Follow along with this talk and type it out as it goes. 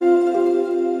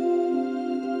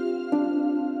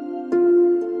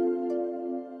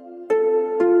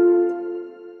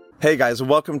Hey guys,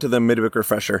 welcome to the Midweek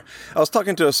Refresher. I was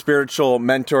talking to a spiritual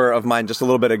mentor of mine just a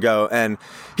little bit ago, and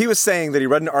he was saying that he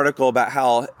read an article about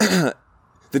how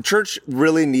the church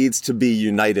really needs to be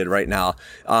united right now,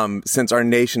 since our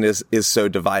nation is so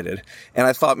divided. And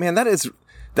I thought, man,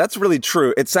 that's really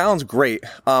true. It sounds great.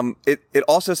 It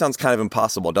also sounds kind of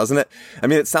impossible, doesn't it? I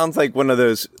mean, it sounds like one of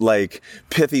those like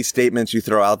pithy statements you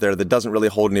throw out there that doesn't really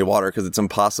hold any water because it's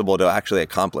impossible to actually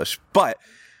accomplish. But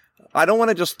I don't want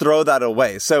to just throw that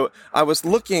away. So I was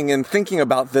looking and thinking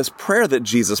about this prayer that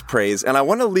Jesus prays, and I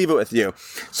want to leave it with you.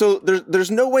 So there's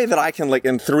no way that I can like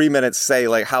in 3 minutes say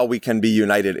like how we can be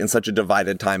united in such a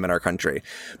divided time in our country.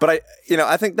 But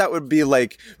I think that would be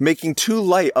like making too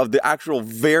light of the actual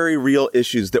very real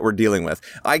issues that we're dealing with.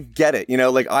 I get it.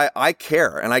 I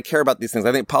care, and I care about these things.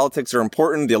 I think politics are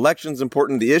important. The election's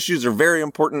important. The issues are very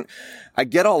important. I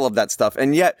get all of that stuff.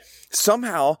 And yet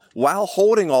somehow, while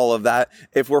holding all of that,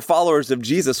 if we're followers of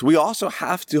Jesus, we also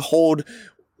have to hold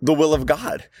the will of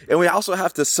God. And we also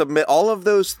have to submit all of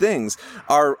those things,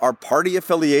 our party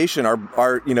affiliation,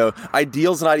 our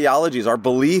ideals and ideologies, our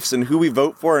beliefs and who we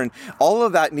vote for. And all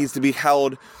of that needs to be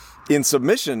held in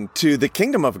submission to the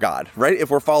kingdom of God, right? If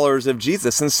we're followers of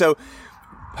Jesus. And so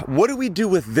what do we do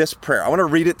with this prayer? I want to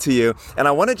read it to you, and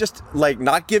I want to just like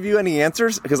not give you any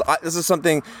answers because this is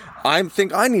something I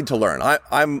think I need to learn.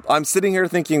 I'm sitting here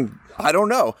thinking, I don't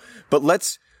know, but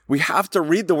we have to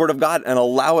read the word of God and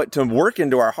allow it to work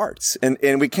into our hearts, and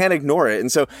we can't ignore it. And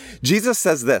so Jesus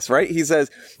says this, right? He says,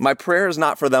 my prayer is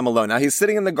not for them alone. Now he's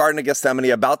sitting in the Garden of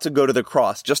Gethsemane about to go to the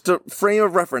cross. Just a frame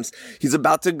of reference, he's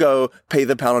about to go pay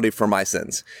the penalty for my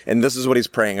sins. And this is what he's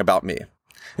praying about me.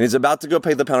 And he's about to go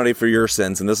pay the penalty for your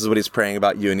sins. And this is what he's praying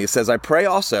about you. And he says, I pray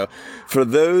also for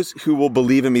those who will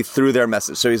believe in me through their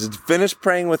message. So he's finished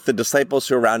praying with the disciples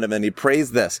who are around him, and he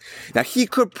prays this. Now he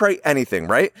could pray anything,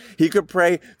 right? He could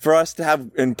pray for us to have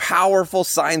powerful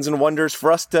signs and wonders,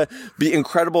 for us to be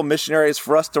incredible missionaries,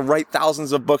 for us to write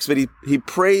thousands of books. But he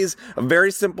prays a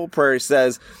very simple prayer. He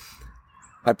says,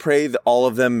 I pray that all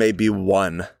of them may be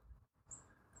one.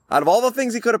 Out of all the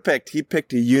things he could have picked, he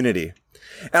picked unity.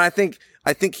 And I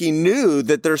think he knew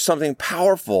that there's something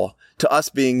powerful to us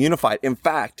being unified. In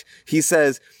fact, he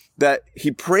says that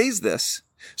he prays this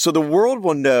so the world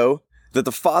will know that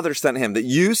the Father sent him, that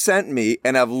you sent me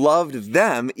and have loved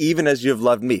them even as you have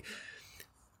loved me.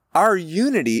 Our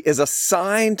unity is a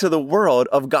sign to the world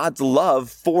of God's love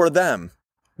for them.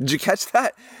 Did you catch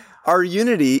that? Our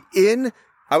unity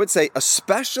I would say,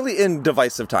 especially in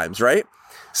divisive times, right?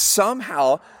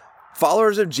 Somehow,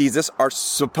 followers of Jesus are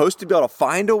supposed to be able to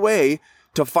find a way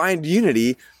to find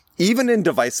unity, even in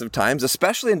divisive times,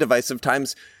 especially in divisive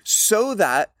times, so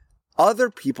that other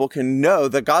people can know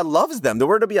that God loves them. That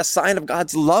we're to be a sign of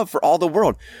God's love for all the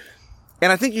world.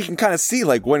 And I think you can kind of see,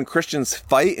 like, when Christians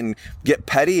fight and get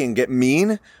petty and get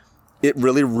mean, it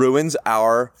really ruins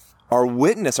our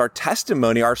witness, our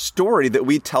testimony, our story that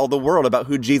we tell the world about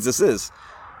who Jesus is.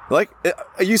 Like,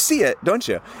 you see it, don't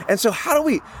you? And so how do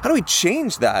we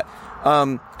change that?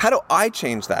 How do I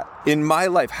change that in my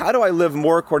life? How do I live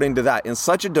more according to that in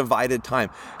such a divided time?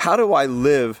 How do I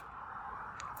live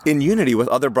in unity with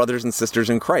other brothers and sisters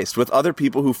in Christ, with other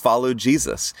people who follow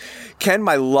Jesus? Can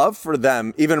my love for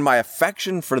them, even my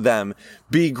affection for them,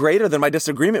 be greater than my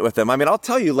disagreement with them? I mean, I'll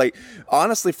tell you, like,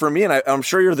 honestly, for me, and I'm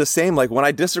sure you're the same, like, when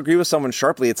I disagree with someone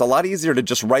sharply, it's a lot easier to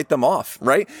just write them off,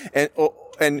 right?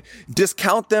 And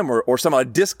discount them or somehow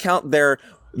discount their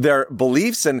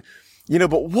beliefs. And,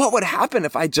 but what would happen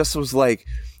if I just was like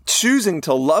choosing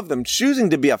to love them, choosing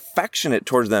to be affectionate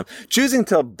towards them, choosing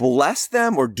to bless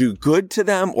them or do good to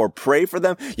them or pray for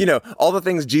them? All the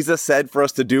things Jesus said for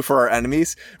us to do for our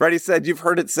enemies, right? He said, you've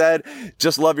heard it said,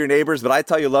 just love your neighbors, but I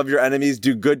tell you, love your enemies,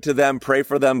 do good to them, pray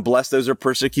for them, bless those who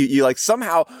persecute you. Like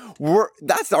somehow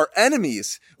that's our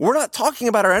enemies. We're not talking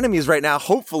about our enemies right now,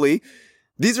 hopefully.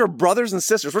 These are brothers and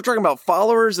sisters. We're talking about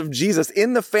followers of Jesus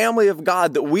in the family of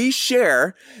God, that we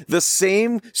share the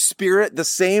same spirit, the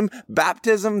same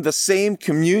baptism, the same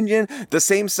communion, the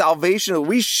same salvation.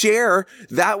 We share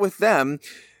that with them.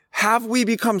 Have we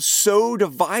become so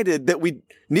divided that we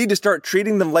need to start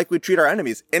treating them like we treat our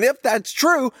enemies? And if that's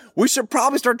true, we should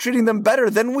probably start treating them better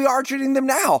than we are treating them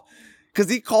now, because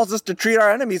he calls us to treat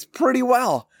our enemies pretty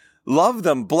well. Love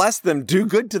them, bless them, do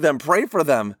good to them, pray for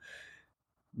them.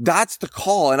 That's the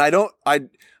call. And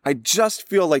I just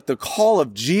feel like the call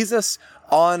of Jesus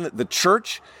on the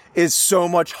church is so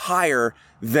much higher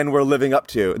than we're living up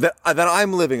to, that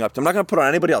I'm living up to. I'm not going to put on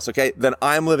anybody else, okay? Than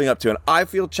I'm living up to. And I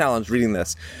feel challenged reading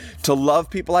this to love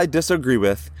people I disagree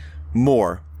with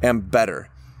more and better.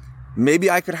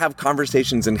 Maybe I could have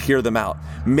conversations and hear them out.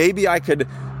 Maybe I could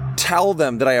tell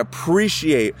them that I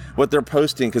appreciate what they're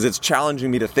posting because it's challenging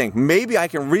me to think. Maybe I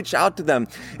can reach out to them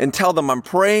and tell them I'm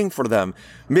praying for them.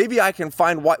 Maybe I can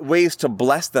find ways to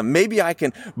bless them. Maybe I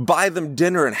can buy them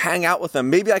dinner and hang out with them.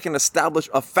 Maybe I can establish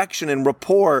affection and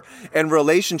rapport and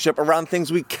relationship around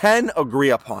things we can agree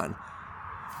upon.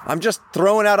 I'm just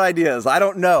throwing out ideas. I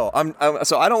don't know.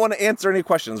 So I don't want to answer any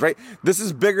questions, right? This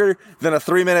is bigger than a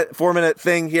 3-minute, 4-minute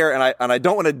thing here. And I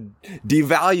don't want to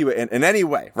devalue it in any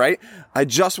way, right? I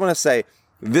just want to say,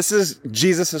 this is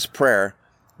Jesus's prayer.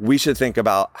 We should think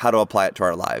about how to apply it to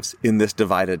our lives in this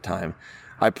divided time.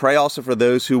 I pray also for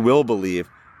those who will believe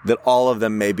that all of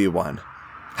them may be one.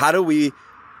 How do we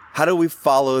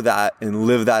follow that and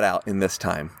live that out in this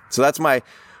time? So that's my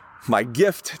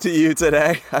gift to you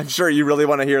today. I'm sure you really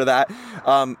want to hear that.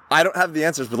 I don't have the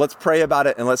answers, but let's pray about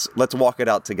it and let's walk it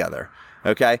out together.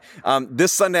 Okay.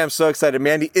 This Sunday, I'm so excited.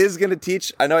 Mandy is going to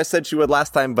teach. I know I said she would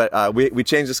last time, but we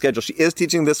changed the schedule. She is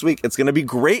teaching this week. It's going to be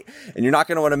great and you're not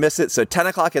going to want to miss it. So 10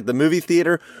 o'clock at the movie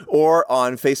theater or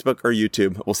on Facebook or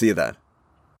YouTube. We'll see you then.